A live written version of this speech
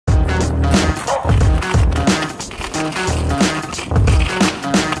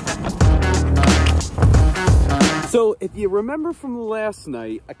So if you remember from last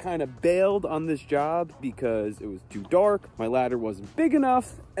night, I kind of bailed on this job because it was too dark, my ladder wasn't big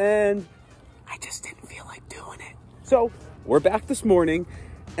enough, and I just didn't feel like doing it. So we're back this morning,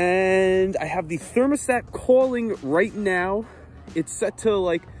 and I have the thermostat calling right now. It's set to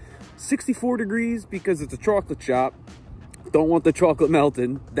like 64 degrees because it's a chocolate shop. Don't want the chocolate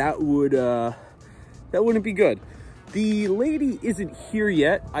melting. That wouldn't be good. The lady isn't here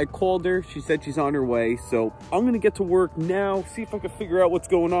yet. I called her. She said she's on her way. So I'm going to get to work now, see if I can figure out what's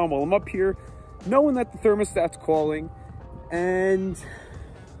going on while I'm up here, knowing that the thermostat's calling. And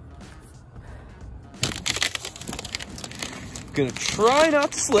gonna try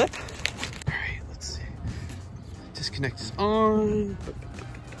not to slip. All right, let's see. Disconnect is on.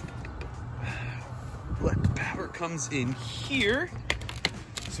 Let the power comes in here.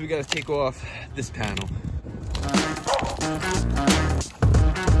 So we gotta take off this panel.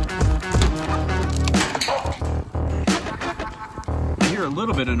 I hear a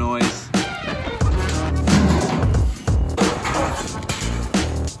little bit of noise.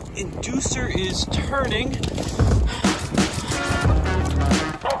 Inducer is turning.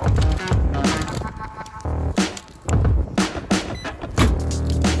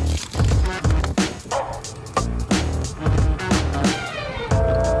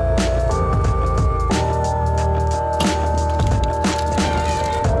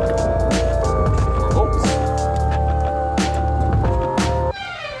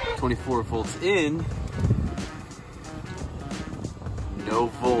 Volts in, no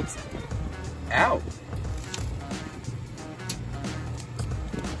volts out.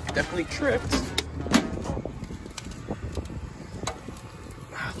 Definitely tripped.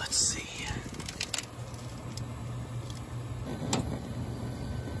 Let's see.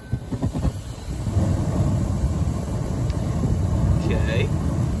 Okay.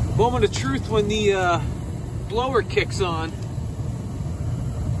 Moment of truth when the blower kicks on.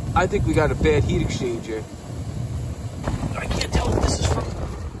 I think we got a bad heat exchanger. I can't tell if this is from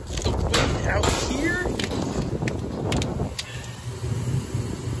the wind out here.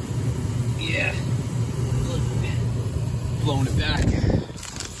 Yeah. Blowing it back.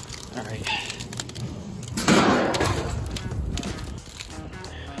 All right.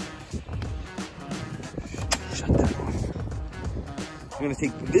 Shut that off. I'm gonna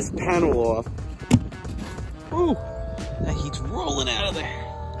take this panel off. Ooh, that heat's rolling out of there.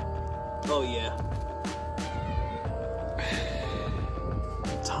 Oh yeah.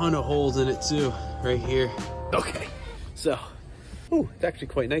 Ton of holes in it too, right here. Okay, so, ooh, it's actually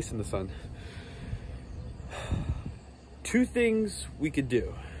quite nice in the sun. Two things we could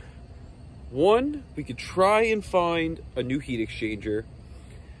do. One, we could try and find a new heat exchanger.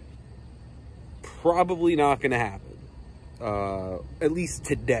 Probably not gonna happen, at least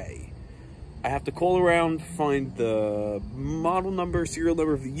today. I have to call around, find the model number, serial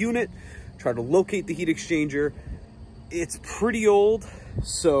number of the unit, try to locate the heat exchanger. It's pretty old,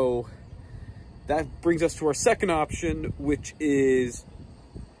 so that brings us to our second option, which is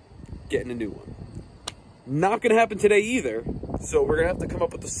getting a new one. Not gonna happen today either, so we're gonna have to come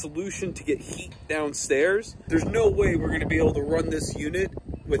up with a solution to get heat downstairs. There's no way we're gonna be able to run this unit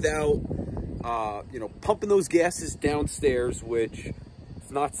without, you know, pumping those gases downstairs, which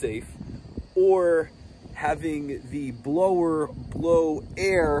is not safe, or having the blower blow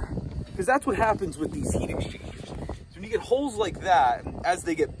air, because that's what happens with these heat exchangers. So when you get holes like that, as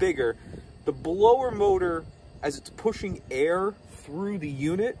they get bigger, the blower motor, as it's pushing air through the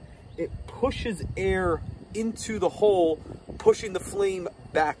unit, it pushes air into the hole, pushing the flame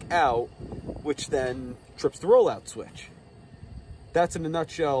back out, which then trips the rollout switch. That's in a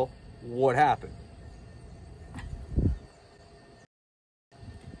nutshell what happened.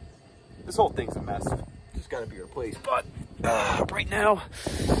 This whole thing's a mess. Just gotta be replaced. But right now,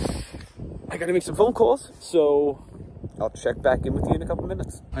 I gotta make some phone calls, so I'll check back in with you in a couple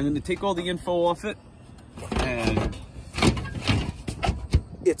minutes. I'm gonna take all the info off it, and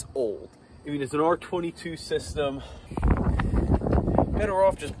it's old. I mean, it's an R22 system. Better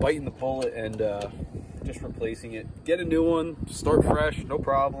off just biting the bullet and just replacing it. Get a new one, start fresh, no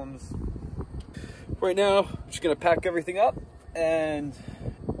problems. Right now, I'm just gonna pack everything up, and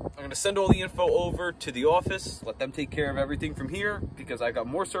I'm gonna send all the info over to the office, let them take care of everything from here, because I got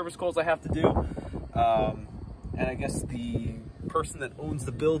more service calls I have to do. And I guess the person that owns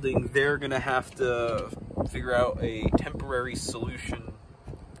the building, they're gonna have to figure out a temporary solution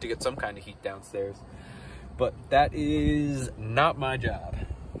to get some kind of heat downstairs. But that is not my job.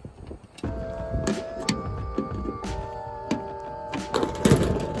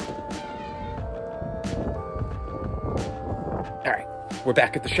 All right, we're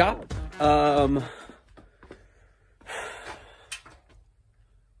back at the shop.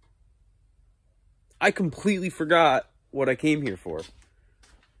 I completely forgot what I came here for.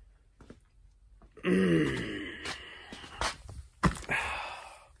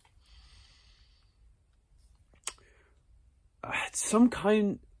 Some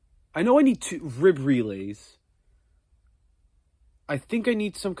kind... I know I need 2 rib relays. I think I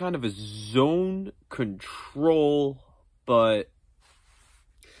need some kind of a zone control, but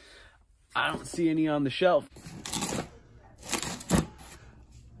I don't see any on the shelf.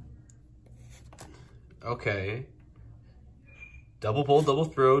 Okay. Double pull, double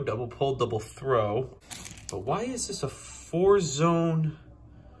throw, double pull, double throw. But why is this a 4-zone?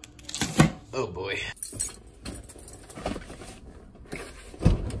 Oh boy.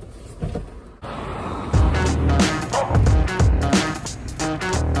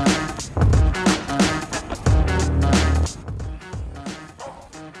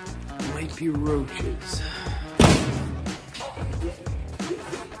 Might be roaches.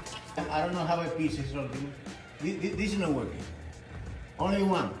 I don't know how a piece is working. This is not working. Only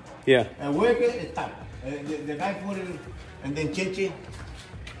one. Yeah. And working, stop. The guy put it and then change it.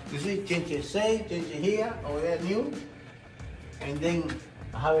 You see, change it, change it here, over there, new. And then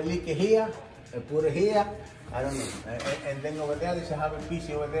I have a leak here, I put it here. I don't know. And then over there, there's a have a piece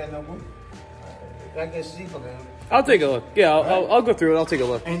over there, no good. I can see. I'll take a look. Yeah, I'll go through it. I'll take a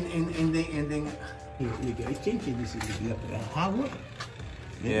look. And then look, I change it. This is how work.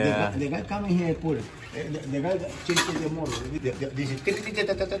 Yeah. The guy coming here and put it. The guy changed the motor. This is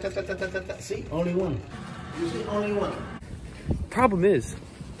see, only one. You see, only one. Problem is,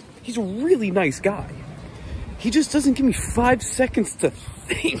 he's a really nice guy. He just doesn't give me 5 seconds to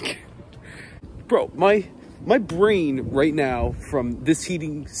think. Bro, my brain right now from this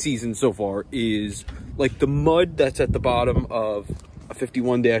heating season so far is like the mud that's at the bottom of a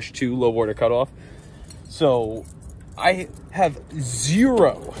 51-2 low water cutoff. So I have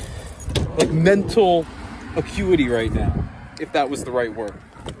zero like mental acuity right now, if that was the right word.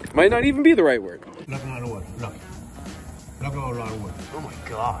 Might not even be the right word. Look at the water. Look at all the water. Oh my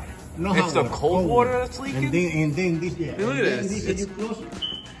god. No, it's the cold water that's leaking? And then this, yeah. Hey, look at this. This you close it.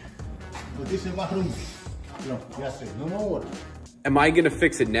 But this is bathroom. No, that's it. No more water. Am I gonna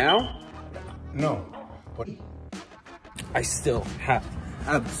fix it now? No. But I still have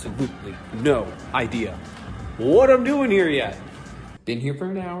absolutely no idea what I'm doing here yet. Been here for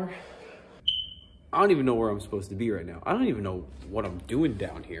an hour. I don't even know where I'm supposed to be right now. I don't even know what I'm doing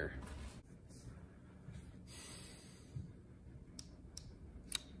down here.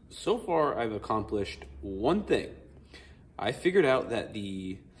 So far, I've accomplished one thing. I figured out that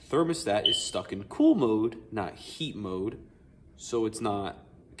the thermostat is stuck in cool mode, not heat mode, so it's not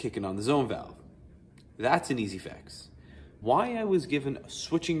kicking on the zone valve. That's an easy fix. Why I was given a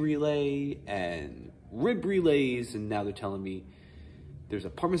switching relay and rib relays, and now they're telling me there's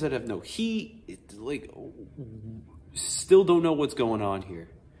apartments that have no heat. It's like, still don't know what's going on here.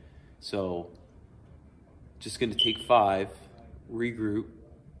 So, just gonna take 5, regroup,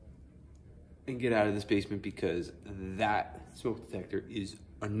 and get out of this basement because that smoke detector is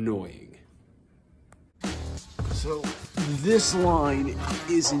annoying. So, this line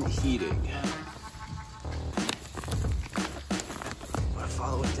isn't heating. I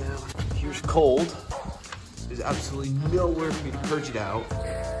follow it down. Here's cold. There's absolutely nowhere for me to purge it out.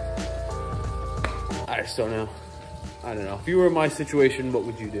 I just don't know. I don't know. If you were in my situation, what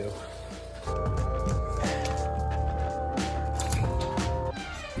would you do?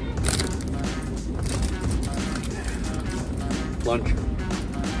 Lunch.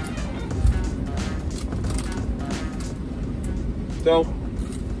 So,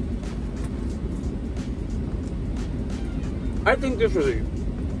 I think this was a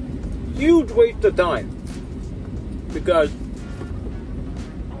huge waste of time because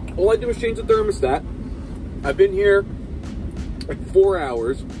all I did was change the thermostat. I've been here like 4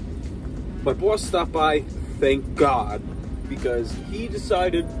 hours. My boss stopped by, thank God, because he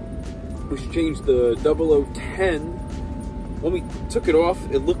decided we should change the 0010. When we took it off,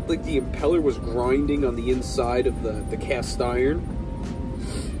 it looked like the impeller was grinding on the inside of the cast iron,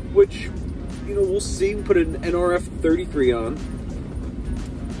 which, you know, we'll see. We put an NRF 33 on,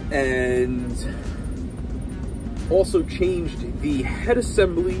 and also changed the head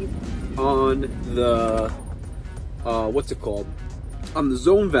assembly on the, what's it called? On the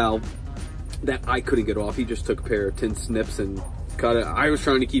zone valve that I couldn't get off. He just took a pair of tin snips and cut it. I was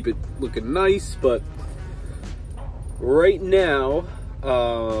trying to keep it looking nice, but right now,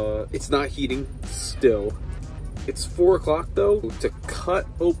 it's not heating still. It's 4 o'clock though. To cut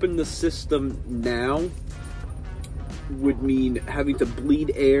open the system now would mean having to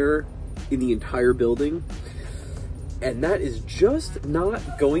bleed air in the entire building. And that is just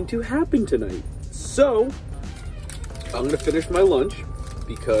not going to happen tonight. So, I'm gonna finish my lunch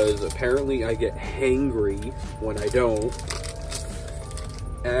because apparently I get hangry when I don't.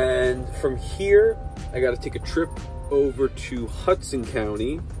 And from here, I gotta take a trip over to Hudson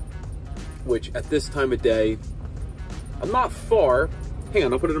County, which at this time of day, I'm not far. Hang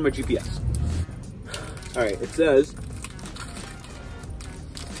on, I'll put it on my GPS. All right, it says,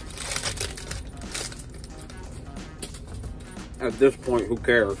 at this point, who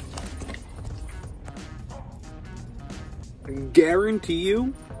cares? I guarantee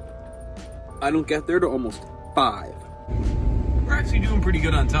you, I don't get there to almost 5. We're actually doing pretty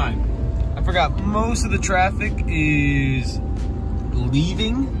good on time. I forgot most of the traffic is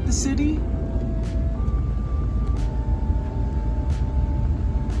leaving the city.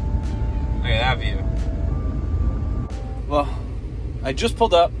 Look at that view. Well, I just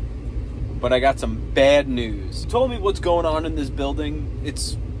pulled up, but I got some bad news. Told me what's going on in this building.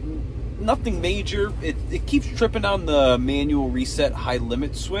 It's nothing major. It keeps tripping on the manual reset high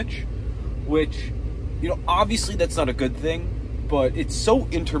limit switch, which, you know, obviously that's not a good thing, but it's so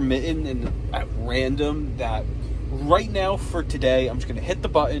intermittent and at random that right now for today, I'm just gonna hit the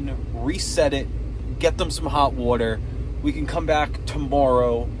button, reset it, get them some hot water. We can come back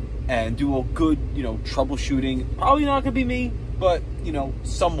tomorrow and do a good, you know, troubleshooting. Probably not gonna be me, but, you know,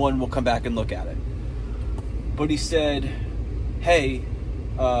 someone will come back and look at it. But he said, hey,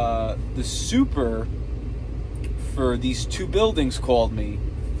 the super for these 2 buildings called me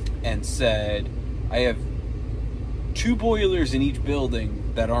and said, I have 2 boilers in each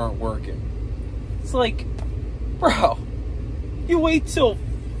building that aren't working. It's like, bro, you wait till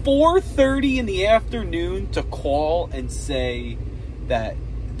 4:30 in the afternoon to call and say that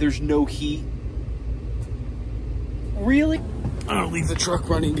there's no heat? Really? I don't leave the truck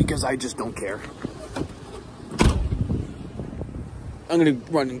running because I just don't care. I'm gonna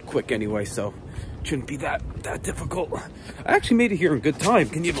run in quick anyway, so it shouldn't be that difficult. I actually made it here in good time.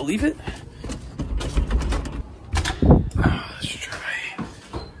 Can you believe it? Let's try.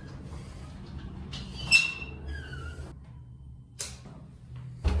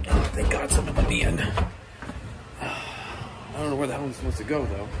 Oh, thank God someone let me in. I don't know where the hell I'm supposed to go,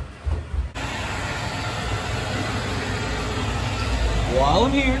 though. While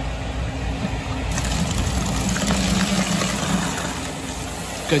I'm here,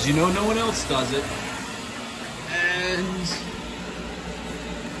 because you know no one else does it, and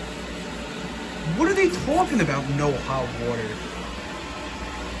what are they talking about, no hot water?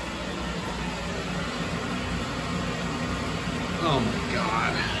 Oh my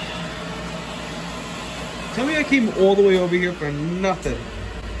God. Tell me I came all the way over here for nothing.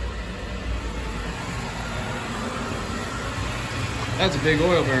 That's a big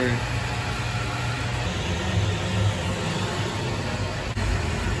oil burn.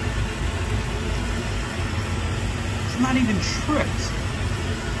 It's not even tripped.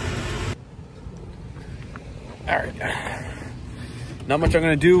 All right. Not much I'm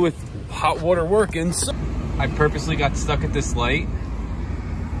gonna do with hot water working. So I purposely got stuck at this light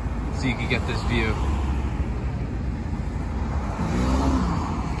so you could get this view.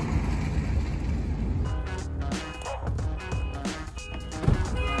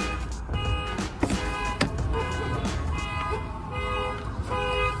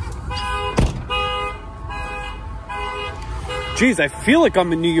 Jeez, I feel like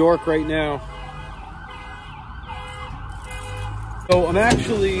I'm in New York right now. So I'm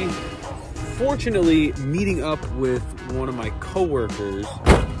actually, fortunately, meeting up with one of my coworkers.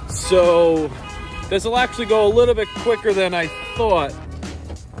 So this will actually go a little bit quicker than I thought.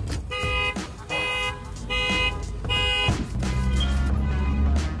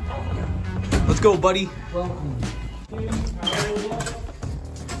 Let's go, buddy. Welcome.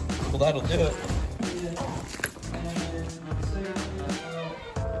 Well, that'll do it.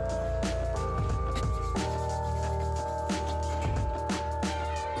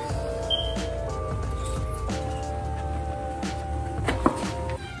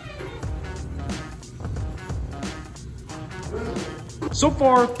 So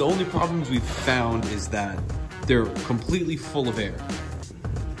far, the only problems we've found is that they're completely full of air.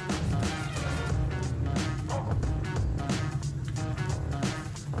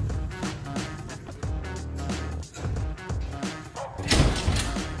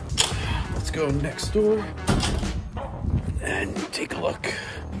 Let's go next door and take a look.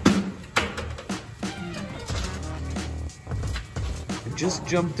 I just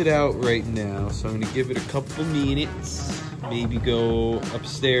jumped it out right now, so I'm gonna give it a couple minutes. Maybe go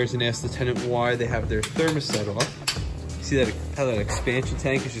upstairs and ask the tenant why they have their thermostat off. See that how that expansion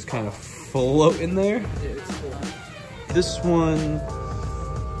tank is just kind of floating there? Yeah, it's cool. This one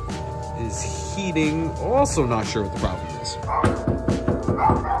is heating. Also not sure what the problem is.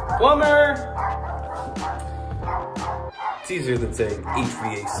 Plumber! It's easier than saying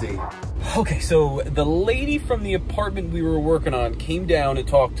HVAC. Okay, so the lady from the apartment we were working on came down to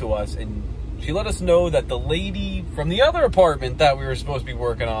talk to us, and she let us know that the lady from the other apartment that we were supposed to be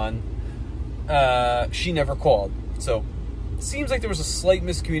working on, she never called. So it seems like there was a slight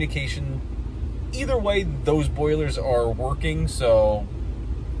miscommunication. Either way, those boilers are working, so,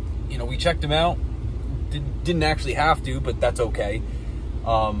 you know, we checked them out. Didn't actually have to, but that's okay.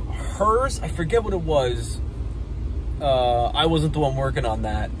 Hers, I forget what it was. I wasn't the one working on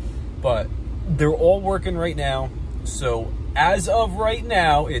that, but they're all working right now. So as of right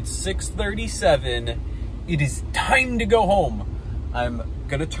now, it's 6:37. It is time to go home. I'm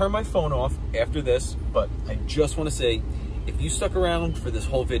gonna turn my phone off after this, but I just want to say, if you stuck around for this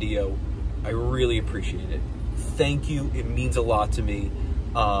whole video, I really appreciate it. Thank you. It means a lot to me.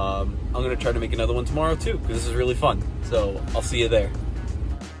 I'm gonna try to make another one tomorrow too, because this is really fun. So I'll see you there.